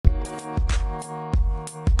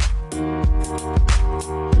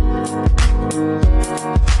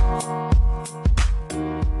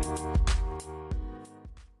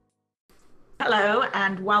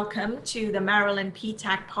welcome to the Maryland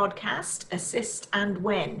PTAC podcast, Assist and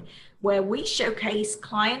Win, where we showcase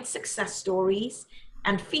client success stories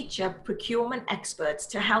and feature procurement experts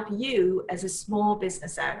to help you as a small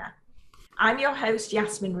business owner. I'm your host,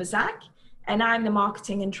 Yasmin Razak, and I'm the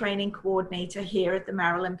Marketing and Training Coordinator here at the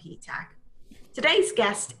Maryland PTAC. Today's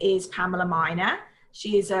guest is Pamela Miner.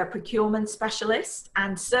 She is a procurement specialist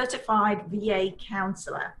and certified VA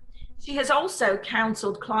counselor. She has also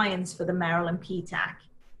counseled clients for the Maryland PTAC.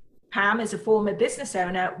 Pam is a former business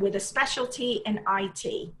owner with a specialty in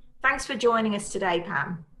IT. Thanks for joining us today,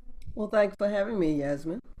 Pam. Well, thanks for having me,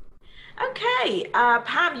 Yasmin. Okay,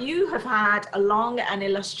 Pam, you have had a long and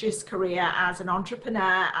illustrious career as an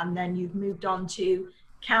entrepreneur, and then you've moved on to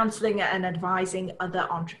counseling and advising other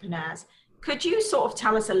entrepreneurs. Could you sort of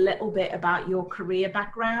tell us a little bit about your career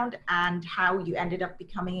background and how you ended up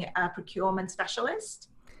becoming a procurement specialist?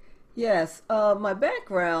 Yes, my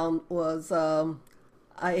background was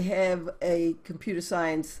I have a computer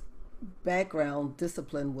science background.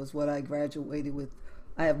 Discipline was what I graduated with.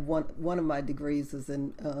 I have one of my degrees is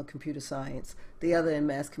in computer science, the other in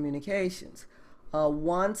mass communications.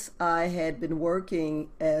 Once I had been working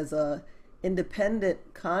as a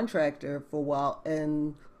independent contractor for a while,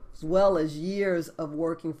 and as well as years of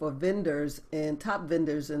working for vendors and top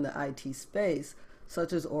vendors in the IT space,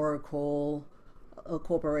 such as Oracle, a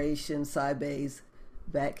corporation, Sybase,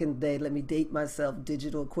 back in the day, let me date myself,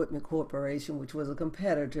 Digital Equipment Corporation, which was a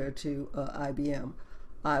competitor to IBM.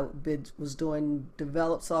 Was doing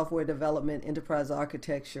software development, enterprise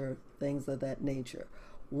architecture, things of that nature.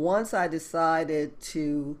 Once I decided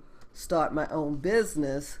to start my own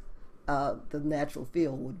business, the natural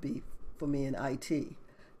field would be for me in IT.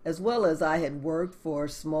 As well as I had worked for a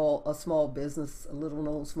small business, a little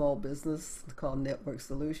known small business called Network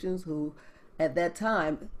Solutions, who at that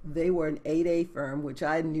time, they were an 8A firm, which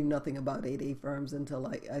I knew nothing about 8A firms until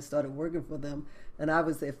I started working for them. And I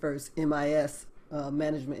was their first MIS,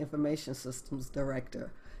 Management Information Systems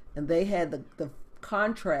Director. And they had the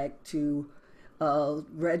contract to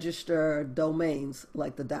register domains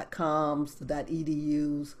like the .coms, the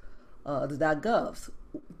 .edus, the .govs.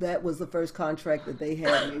 That was the first contract that they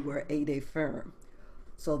had. They were an 8A firm.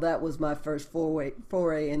 So that was my first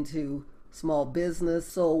foray into small business.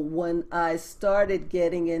 So when I started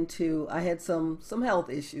getting into, I had some health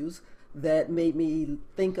issues that made me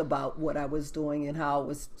think about what I was doing and how I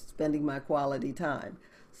was spending my quality time.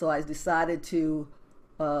 So I decided to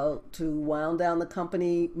wound down the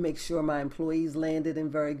company, make sure my employees landed in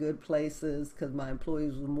very good places, because my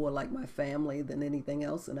employees were more like my family than anything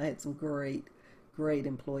else, and I had some great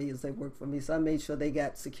employees that worked for me. So I made sure they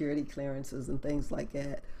got security clearances and things like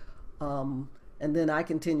that. And then I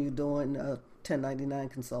continued doing 1099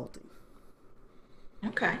 consulting.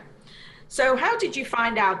 Okay. So how did you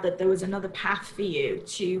find out that there was another path for you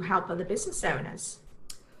to help other business owners?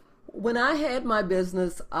 When I had my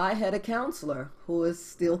business, I had a counselor who is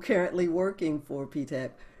still currently working for PTAC.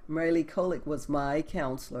 Mary Lee Kolick was my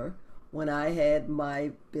counselor when I had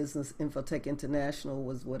my business. Infotech International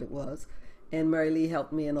was what it was. And Mary Lee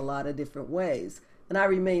helped me in a lot of different ways. And I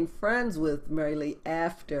remained friends with Mary Lee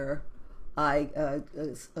after I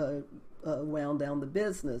wound down the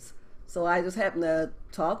business. So I just happened to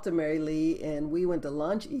talk to Mary Lee, and we went to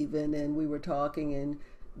lunch even, and we were talking, and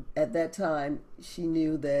at that time she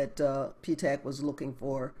knew that PTAC was looking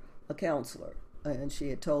for a counselor, and she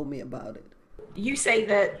had told me about it. You say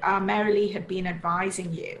that Mary Lee had been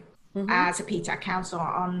advising you as a PTAC counselor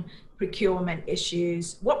on procurement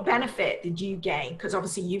issues. What benefit did you gain? Because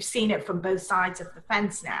obviously you've seen it from both sides of the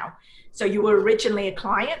fence now. So you were originally a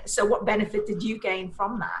client. So what benefit did you gain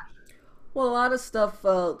from that? Well, a lot of stuff.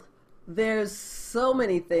 There's so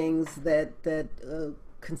many things that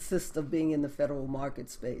consist of being in the federal market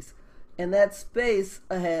space. And that space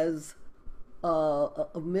has a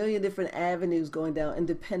million different avenues going down. And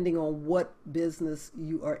depending on what business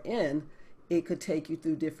you are in, it could take you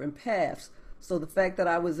through different paths. So the fact that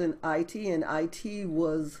I was in IT, and IT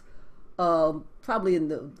was probably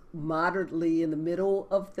moderately in the middle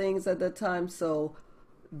of things at that time. So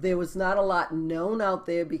there was not a lot known out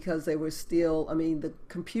there because they were still, the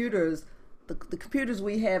computers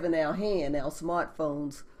we have in our hand, our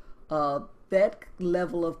smartphones, that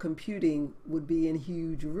level of computing would be in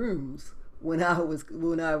huge rooms when I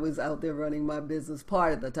was out there running my business.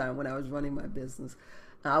 Part of the time when I was running my business,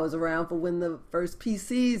 I was around for when the first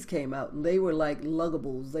PCs came out, and they were like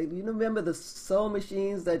luggables. You remember the sewing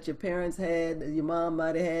machines that your parents had, that your mom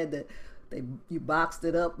might have had, that you boxed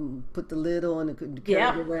it up and put the lid on and couldn't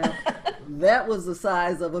carry it around. That was the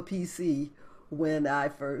size of a PC when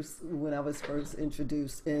I was first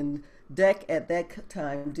introduced. And DEC at that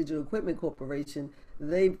time, Digital Equipment Corporation,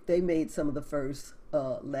 they made some of the first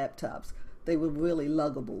laptops. They were really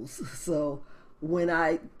luggables. So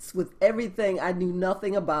with everything, I knew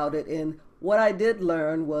nothing about it. And what I did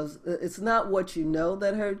learn was it's not what you know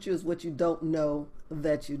that hurts you, it's what you don't know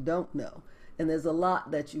that you don't know. And there's a lot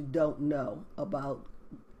that you don't know about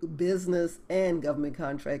business and government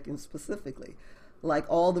contracting specifically. Like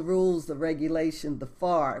all the rules, the regulation, the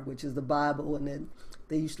FAR, which is the Bible, and then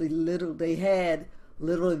they had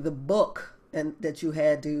literally the book and that you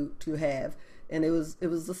had to have, and it was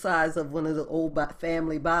the size of one of the old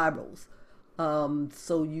family Bibles.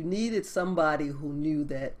 So you needed somebody who knew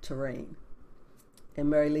that terrain, and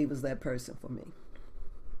Mary Lee was that person for me.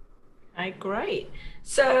 Okay, great.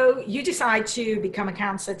 So you decide to become a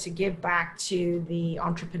counselor to give back to the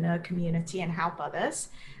entrepreneur community and help others,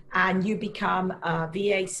 and you become a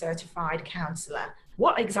VA certified counselor.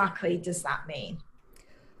 What exactly does that mean?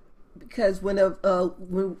 Because when there are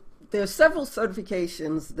several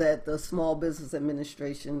certifications that the Small Business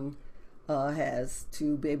Administration has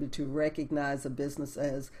to be able to recognize a business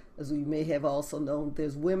as we may have also known.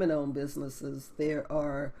 There's women-owned businesses. There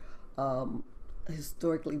are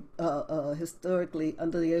historically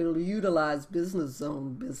underutilized business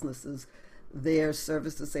zone businesses. There's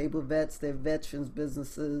service disabled vets. There are veterans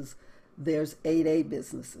businesses. There's 8A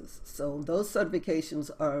businesses. So those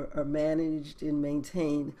certifications are managed and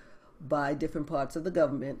maintained by different parts of the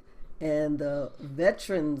government, and the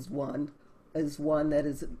veterans one is one that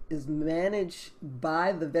is managed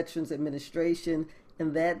by the Veterans Administration,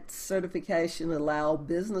 and that certification allow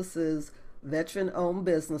businesses, veteran-owned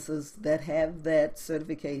businesses that have that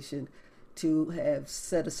certification, to have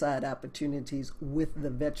set-aside opportunities with the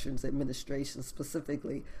Veterans Administration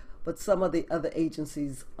specifically, but some of the other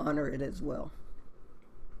agencies honor it as well.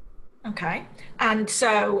 Okay. And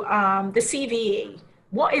so the CVE,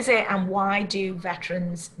 what is it and why do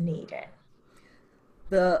veterans need it?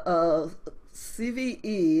 The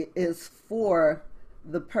CVE is for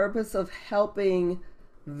the purpose of helping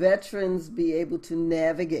veterans be able to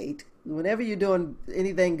navigate. Whenever you're doing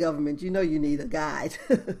anything government, you know you need a guide.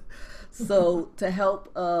 So to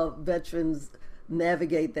help veterans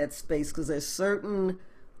navigate that space, because there's certain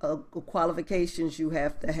qualifications you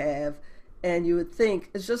have to have. And you would think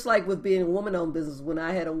it's just like with being a woman-owned business. When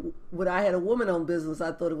I had a woman-owned business,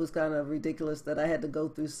 I thought it was kind of ridiculous that I had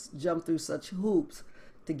to jump through such hoops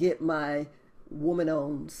to get my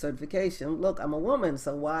woman-owned certification. Look, I'm a woman,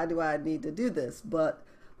 so why do I need to do this? But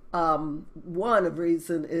one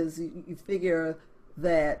reason is you figure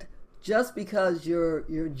that just because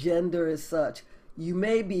your gender is such, you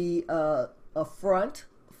may be a front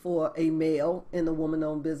for a male in a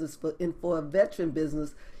woman-owned business, but for a veteran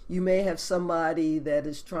business, you may have somebody that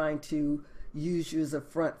is trying to use you as a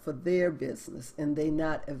front for their business and they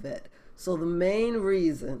not a vet. So the main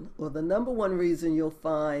reason, or the number one reason you'll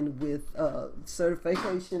find with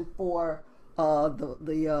certification for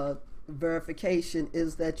the verification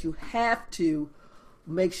is that you have to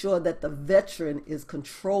make sure that the veteran is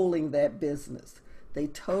controlling that business. They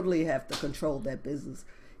totally have to control that business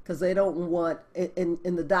because they don't want, in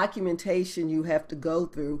the documentation you have to go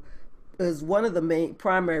through, is one of the main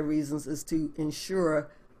primary reasons is to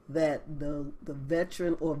ensure that the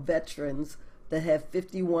veteran or veterans that have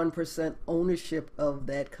 51% ownership of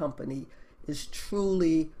that company is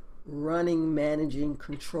truly running, managing,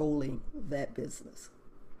 controlling that business.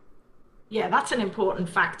 Yeah, that's an important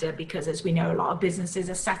factor because, as we know, a lot of businesses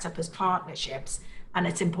are set up as partnerships, and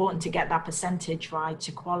it's important to get that percentage right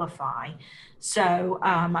to qualify. So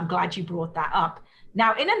I'm glad you brought that up.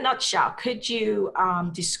 Now, in a nutshell, could you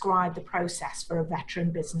describe the process for a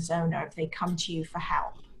veteran business owner if they come to you for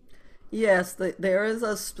help? Yes, there is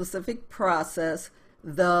a specific process.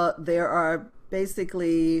 There are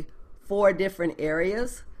basically 4 different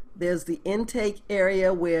areas. There's the intake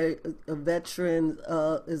area where a veteran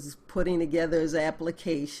is putting together his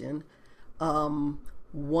application.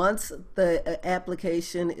 Once the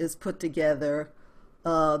application is put together,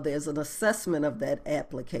 there's an assessment of that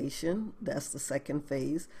application. That's the second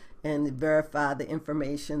phase, and verify the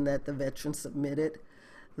information that the veteran submitted.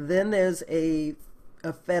 Then there's a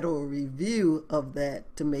federal review of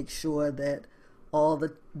that to make sure that all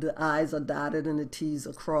the I's are dotted and the T's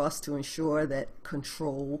are crossed to ensure that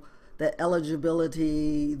control, that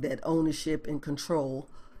eligibility, that ownership and control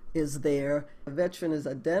is there. A veteran is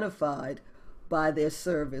identified by their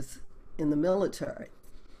service in the military,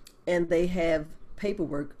 and they have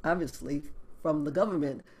paperwork, obviously, from the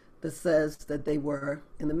government that says that they were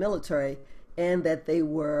in the military and that they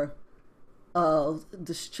were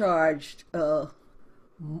discharged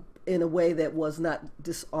in a way that was not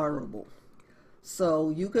dishonorable. So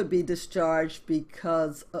you could be discharged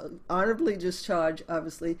because, honorably discharged,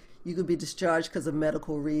 obviously, you could be discharged because of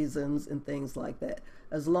medical reasons and things like that.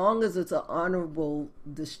 As long as it's an honorable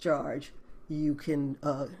discharge, you can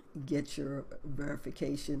get your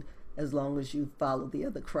verification as long as you follow the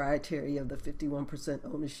other criteria of the 51%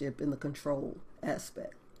 ownership in the control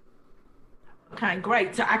aspect. Okay,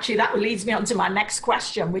 great. So actually that leads me on to my next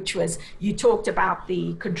question, which was, you talked about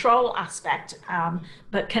the control aspect,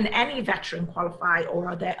 but can any veteran qualify, or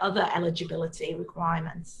are there other eligibility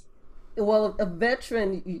requirements? Well, a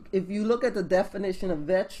veteran, if you look at the definition of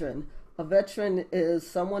veteran, a veteran is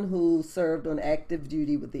someone who served on active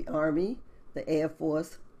duty with the Army, the Air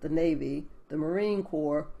Force, the Navy, the Marine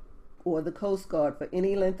Corps, or the Coast Guard for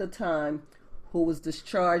any length of time, who was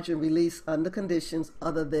discharged and released under conditions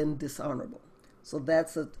other than dishonorable. So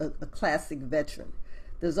that's a classic veteran.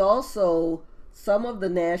 There's also some of the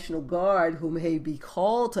National Guard who may be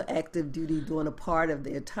called to active duty during a part of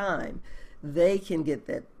their time. They can get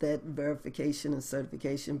that verification and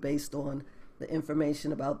certification based on the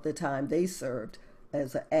information about the time they served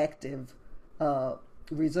as an active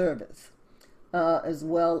reservist. As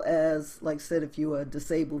well as, like I said, if you were a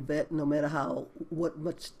disabled vet, no matter what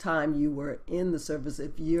much time you were in the service,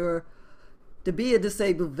 if you're to be a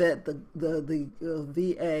disabled vet, the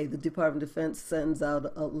VA, the Department of Defense, sends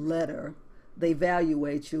out a letter. They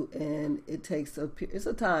evaluate you, and it takes it's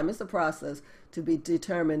a process to be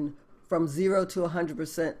determined from 0 to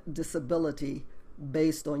 100% disability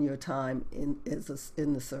based on your time in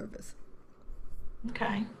the service.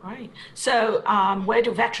 Okay, right. So where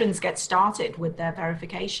do veterans get started with their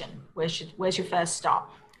verification? Where's your first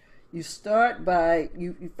stop? You start by,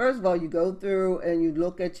 you first of all, you go through and you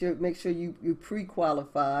look at make sure you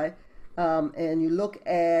pre-qualify, and you look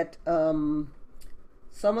at some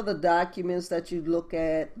of the documents that you look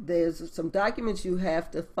at. There's some documents you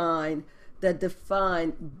have to find that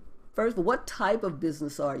define, first of all, what type of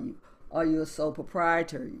business are you? Are you a sole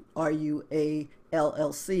proprietor? Are you a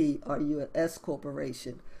LLC? Are you an S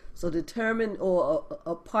corporation? So determine, or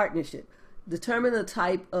a partnership. Determine the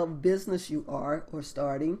type of business you are or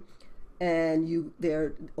starting, and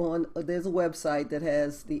there's a website that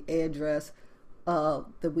has the address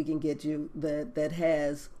that we can get you that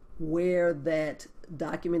has where that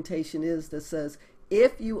documentation is, that says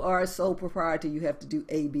if you are a sole proprietor you have to do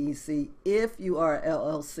A, B, C. If you are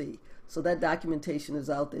LLC, so that documentation is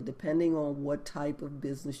out there depending on what type of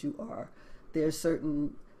business you are. There's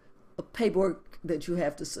certain paperwork that you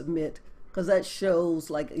have to submit, because that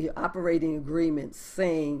shows like your operating agreement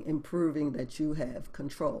saying and proving that you have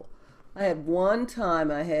control. I had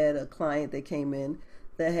a client that came in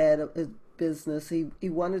that had a business. He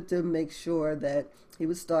wanted to make sure that he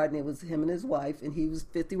was starting, it was him and his wife, and he was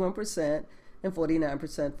 51% and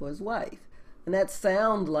 49% for his wife. And that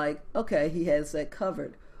sounds like, okay, he has that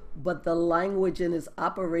covered. But the language in his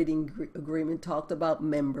operating agreement talked about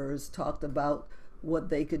members, talked about what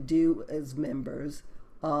they could do as members.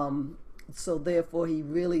 So therefore, he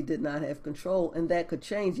really did not have control, and that could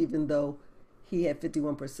change even though he had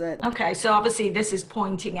 51%. Okay, so obviously this is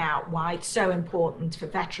pointing out why it's so important for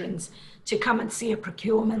veterans to come and see a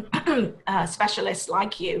procurement specialist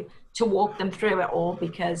like you to walk them through it all,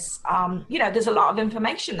 because there's a lot of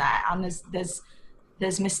information there, and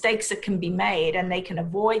there's mistakes that can be made, and they can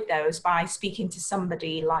avoid those by speaking to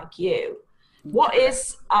somebody like you. What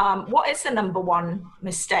is the number one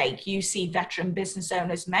mistake you see veteran business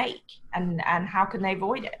owners make, and how can they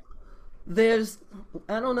avoid it?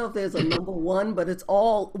 I don't know if there's a number one, but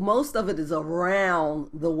most of it is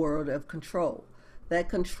around the word of control. That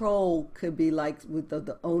control could be like with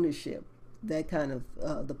the ownership, that kind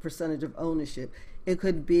of the percentage of ownership. It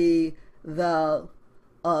could be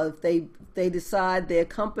if they decide their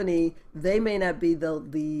company, they may not be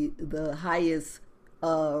the highest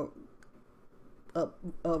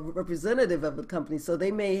representative of the company, so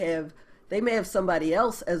they may have somebody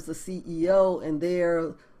else as the CEO, and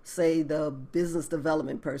they're, say, the business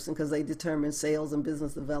development person, because they determine sales and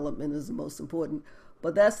business development is the most important,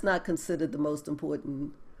 but that's not considered the most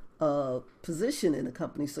important position in a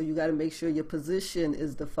company. So you got to make sure your position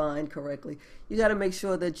is defined correctly. You got to make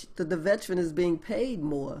sure that the veteran is being paid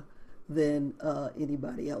more than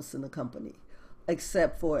anybody else in the company,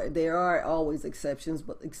 except for, there are always exceptions,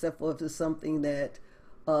 but except for if it's something that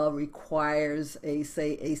requires a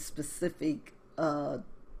specific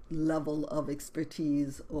level of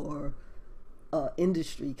expertise or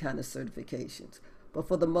industry kind of certifications. But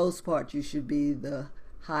for the most part, you should be the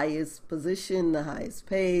highest position, the highest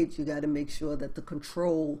paid. You got to make sure that the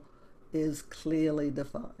control is clearly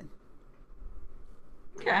defined.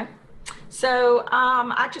 Okay. So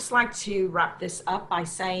I'd just like to wrap this up by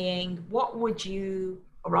saying, what would you,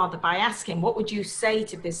 or rather by asking, what would you say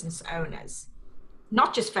to business owners?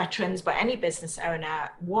 Not just veterans, but any business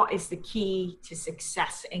owner, what is the key to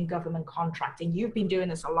success in government contracting? You've been doing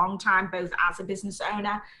this a long time, both as a business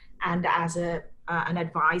owner and as an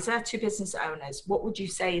advisor to business owners. What would you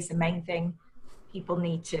say is the main thing people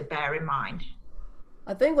need to bear in mind?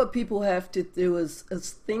 I think what people have to do is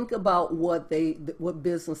think about what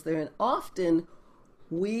business they're in. Often,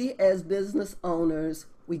 we as business owners,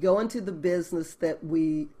 we go into the business that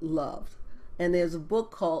we love, and there's a book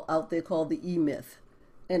called out there called The E Myth,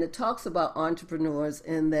 and it talks about entrepreneurs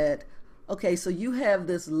and that. Okay, so you have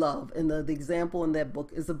this love, and the example in that book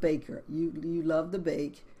is a baker. You love to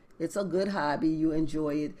bake. It's a good hobby. You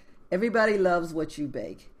enjoy it. Everybody loves what you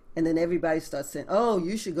bake. And then everybody starts saying, "Oh,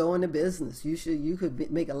 you should go into business. You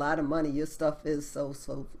could make a lot of money. Your stuff is so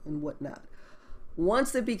and whatnot."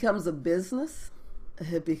 Once it becomes a business,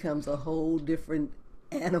 it becomes a whole different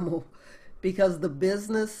animal, because the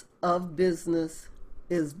business of business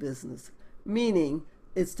is business, meaning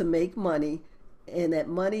it's to make money, and that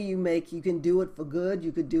money you make, you can do it for good,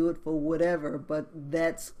 you could do it for whatever, but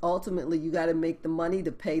that's ultimately, you got to make the money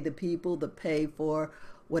to pay the people, to pay for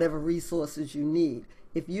whatever resources you need.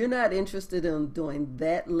 If you're not interested in doing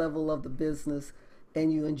that level of the business,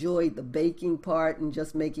 and you enjoy the baking part and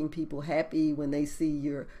just making people happy when they see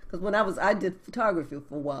your, because I did photography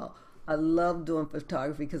for a while. I loved doing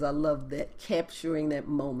photography because I loved that, capturing that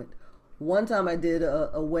moment. One time I did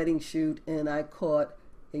a wedding shoot, and I caught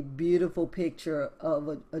a beautiful picture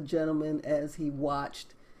of a gentleman as he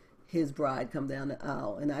watched his bride come down the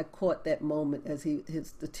aisle, and I caught that moment as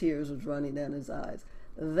the tears was running down his eyes.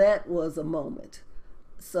 That was a moment.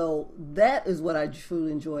 So that is what I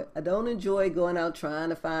truly enjoy. I don't enjoy going out trying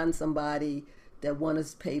to find somebody that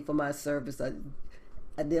wants to pay for my service. I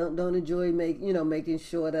don't enjoy making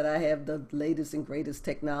sure that I have the latest and greatest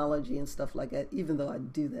technology and stuff like that, even though I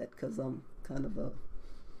do that because I'm kind of a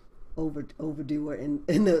overdoer in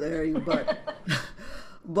that area.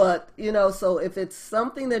 But so if it's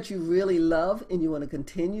something that you really love and you want to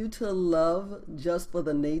continue to love just for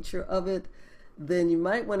the nature of it, then you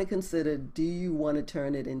might want to consider, do you want to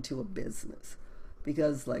turn it into a business?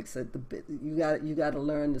 Because like I said, you got to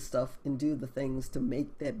learn the stuff and do the things to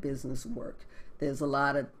make that business work. There's a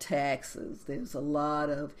lot of taxes. There's a lot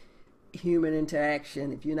of human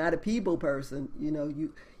interaction. If you're not a people person,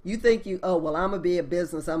 you think oh, well, I'm going to be a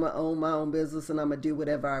business. I'm going to own my own business and I'm going to do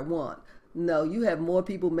whatever I want. No, you have more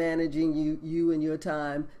people managing you and your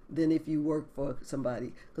time than if you work for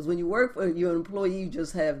somebody. Because when you work for your employee, you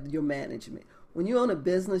just have your management. When you own a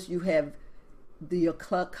business, you have your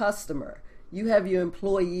customer, you have your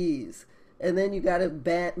employees, and then you got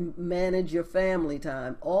to manage your family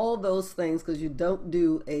time. All those things, because you don't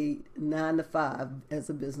do a 9 to 5 as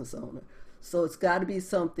a business owner. So it's got to be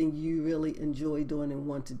something you really enjoy doing and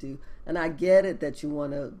want to do. And I get it that you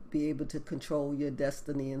want to be able to control your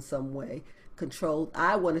destiny in some way.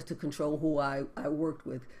 I wanted to control who I worked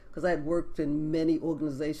with, because I had worked in many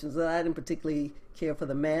organizations that I didn't particularly care for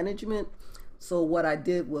the management. So what I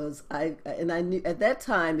did was I knew at that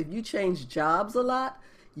time, if you changed jobs a lot,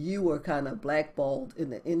 you were kind of blackballed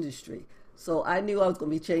in the industry. So I knew I was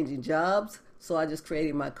going to be changing jobs. So I just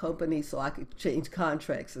created my company so I could change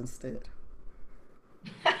contracts instead.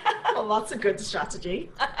 Well, that's a good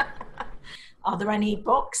strategy. Are there any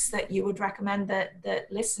books that you would recommend that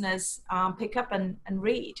listeners pick up and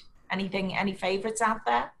read? Any favorites out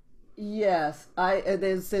there? Yes,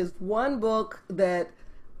 there's one book that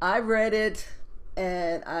I read it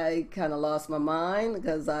and I kind of lost my mind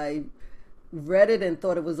because I read it and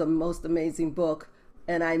thought it was the most amazing book,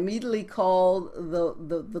 and I immediately called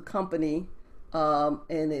the company,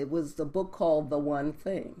 and it was the book called The One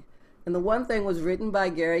Thing. And The One Thing was written by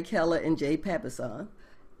Gary Keller and Jay Papasan,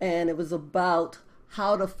 and it was about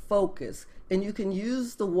how to focus. And you can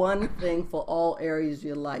use the one thing for all areas of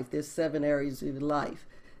your life. There's 7 areas of your life.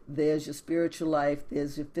 There's your spiritual life,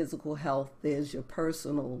 there's your physical health, there's your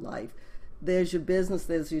personal life, there's your business,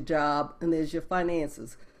 there's your job, and there's your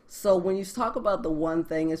finances. So when you talk about the one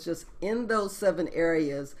thing, it's just in those 7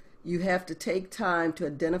 areas, you have to take time to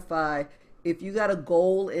identify if you got a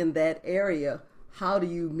goal in that area, how do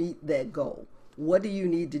you meet that goal? What do you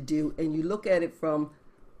need to do? And you look at it from,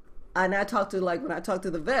 and when I talk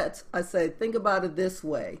to the vets, I say, think about it this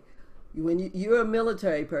way. When you're a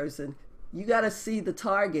military person, you got to see the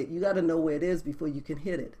target. You got to know where it is before you can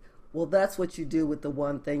hit it. Well, that's what you do with the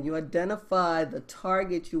one thing. You identify the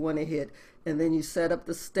target you want to hit, and then you set up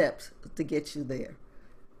the steps to get you there.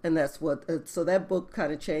 And that's so that book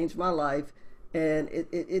kind of changed my life. and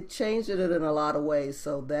it changed it in a lot of ways.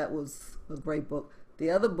 So that was a great book. The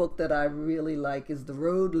other book that I really like is The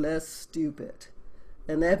Road Less Stupid.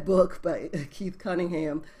 And that book by Keith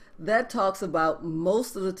Cunningham, that talks about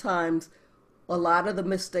most of the times a lot of the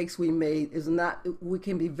mistakes we made is not, we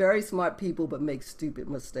can be very smart people but make stupid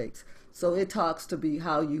mistakes. So it talks to be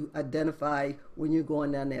how you identify when you're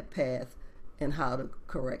going down that path and how to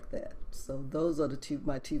correct that. So those are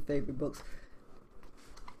my two favorite books.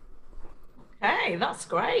 Okay, that's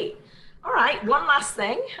great. All right, one last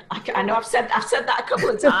thing. I know I've said that a couple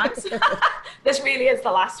of times. This really is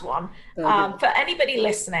the last one. For anybody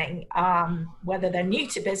listening, whether they're new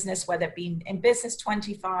to business, whether they've been in business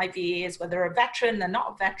 25 years, whether they're a veteran, they're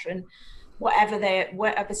not a veteran,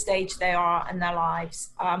 whatever stage they are in their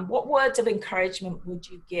lives, what words of encouragement would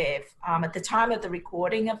you give? At the time of the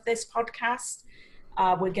recording of this podcast,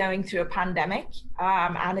 we're going through a pandemic,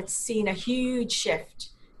 and it's seen a huge shift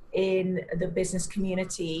in the business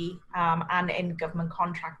community, and in government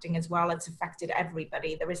contracting as well. It's affected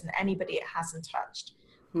everybody. There isn't anybody it hasn't touched.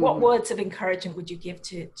 What words of encouragement would you give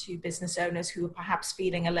to business owners who are perhaps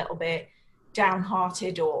feeling a little bit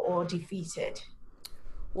downhearted or defeated?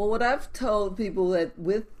 Well, what I've told people that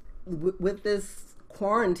with this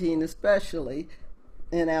quarantine, especially,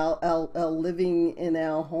 and our living in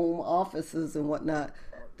our home offices and whatnot,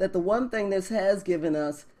 that the one thing this has given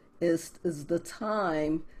us is the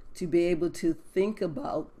time to be able to think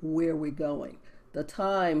about where we're going, the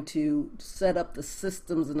time to set up the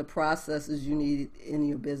systems and the processes you need in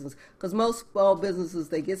your business. Because most small businesses,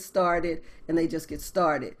 they get started and they just get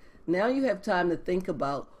started. Now you have time to think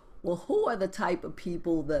about, well, who are the type of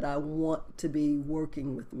people that I want to be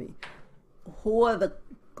working with me? Who are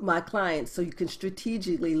my clients? So you can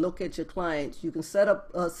strategically look at your clients. You can set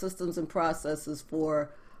up systems and processes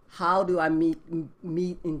for how do I meet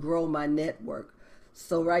and grow my network.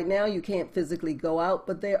 So right now you can't physically go out,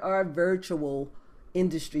 but there are virtual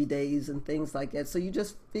industry days and things like that. So you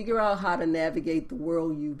just figure out how to navigate the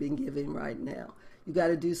world you've been given right now. You got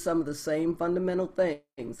to do some of the same fundamental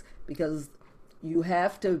things because you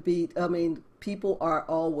have to people are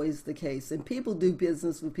always the case, and people do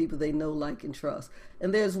business with people they know, like, and trust.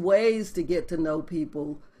 And there's ways to get to know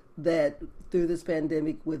people that through this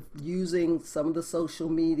pandemic with using some of the social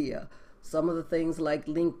media, some of the things like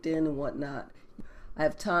LinkedIn and whatnot. I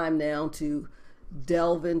have time now to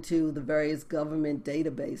delve into the various government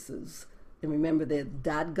databases. And remember that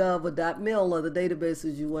 .gov or .mil are the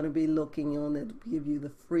databases you want to be looking on that give you the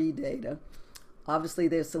free data. Obviously,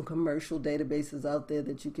 there's some commercial databases out there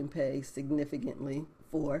that you can pay significantly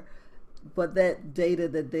for. But that data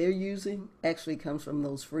that they're using actually comes from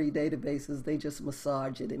those free databases. They just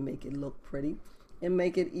massage it and make it look pretty and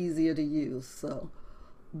make it easier to use. So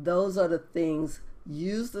those are the things.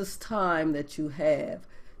 Use this time that you have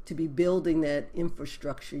to be building that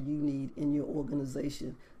infrastructure you need in your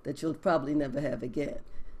organization that you'll probably never have again.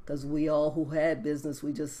 Because we all who had business,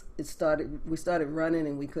 we started running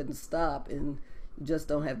and we couldn't stop, and you just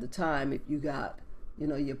don't have the time if you got,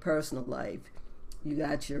 your personal life, you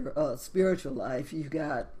got your spiritual life, you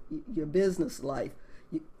got your business life.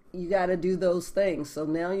 You got to do those things. So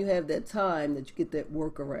now you have that time that you get that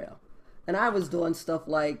workaround. And I was doing stuff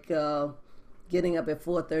like getting up at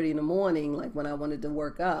 4:30 in the morning, like when I wanted to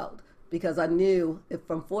work out, because I knew if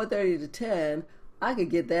from 4:30 to 10, I could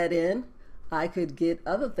get that in. I could get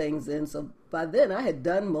other things in. So by then I had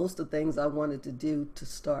done most of the things I wanted to do to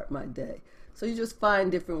start my day. So you just find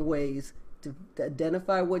different ways to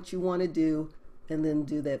identify what you want to do and then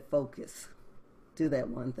do that focus. Do that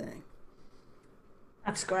one thing.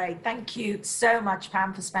 That's great. Thank you so much,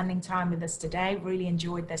 Pam, for spending time with us today. Really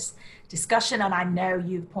enjoyed this discussion, and I know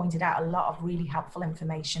you've pointed out a lot of really helpful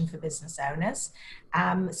information for business owners.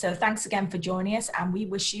 So thanks again for joining us, and we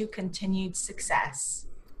wish you continued success.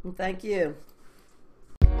 Thank you.